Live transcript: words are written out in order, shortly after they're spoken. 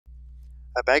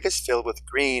A bag is filled with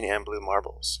green and blue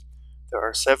marbles. There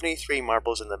are 73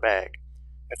 marbles in the bag.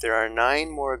 If there are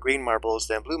 9 more green marbles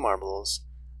than blue marbles,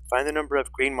 find the number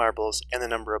of green marbles and the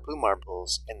number of blue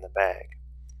marbles in the bag.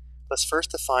 Let's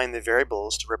first define the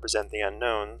variables to represent the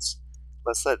unknowns.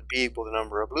 Let's let B equal the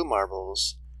number of blue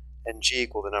marbles and G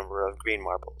equal the number of green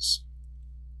marbles.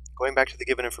 Going back to the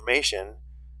given information,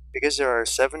 because there are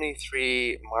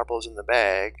 73 marbles in the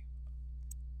bag,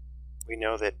 we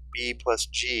know that B plus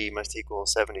G must equal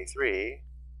 73.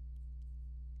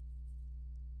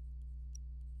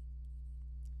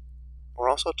 We're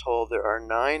also told there are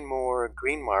 9 more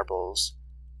green marbles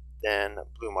than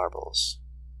blue marbles,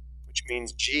 which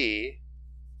means G,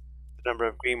 the number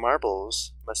of green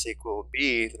marbles, must equal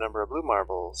B, the number of blue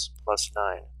marbles, plus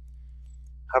 9.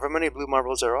 However many blue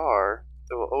marbles there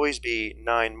will always be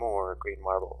 9 more green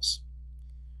marbles.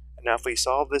 And now if we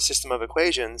solve this system of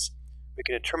equations, we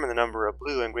can determine the number of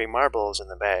blue and green marbles in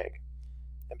the bag.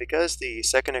 And because the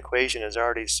second equation is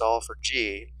already solved for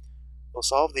G, we'll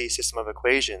solve the system of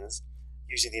equations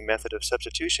using the method of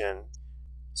substitution.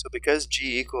 So because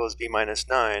G equals B minus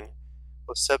 9,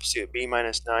 we'll substitute B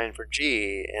minus 9 for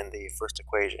G in the first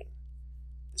equation.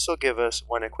 This will give us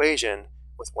one equation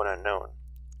with one unknown.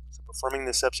 So performing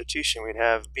the substitution, we'd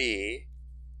have B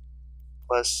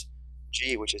plus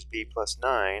G, which is B plus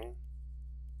 9,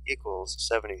 equals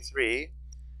 73.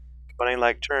 Combining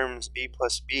like terms, B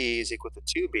plus B is equal to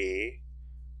 2B.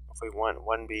 If we want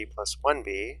 1B plus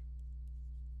 1B.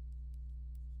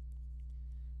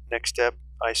 Next step,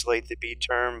 isolate the B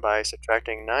term by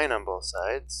subtracting 9 on both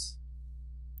sides.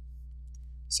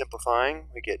 Simplifying,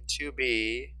 we get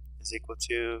 2B is equal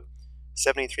to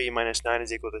 73 minus 9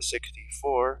 is equal to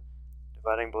 64.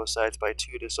 Dividing both sides by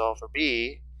 2 to solve for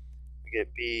B, we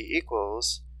get B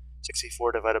equals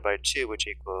 64 divided by 2, which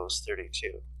equals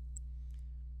 32.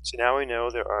 So now we know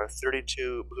there are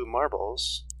 32 blue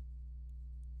marbles.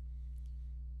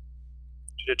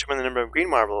 To determine the number of green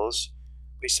marbles,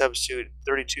 we substitute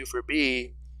 32 for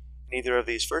B in either of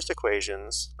these first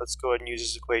equations. Let's go ahead and use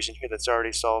this equation here that's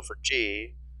already solved for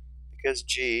G. Because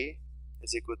G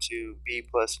is equal to B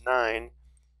plus 9, and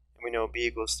we know B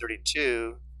equals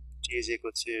 32, G is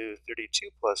equal to 32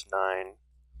 plus 9,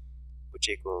 which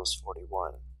equals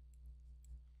 41.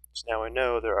 So now we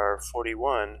know there are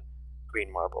 41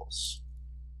 green marbles.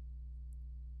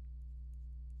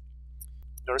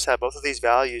 Notice how both of these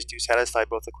values do satisfy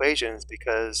both equations,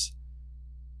 because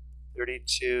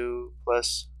 32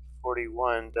 plus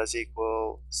 41 does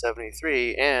equal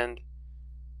 73, and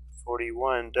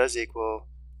 41 does equal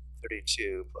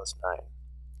 32 plus 9.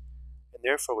 And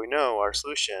therefore we know our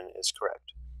solution is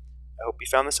correct. I hope you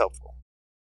found this helpful.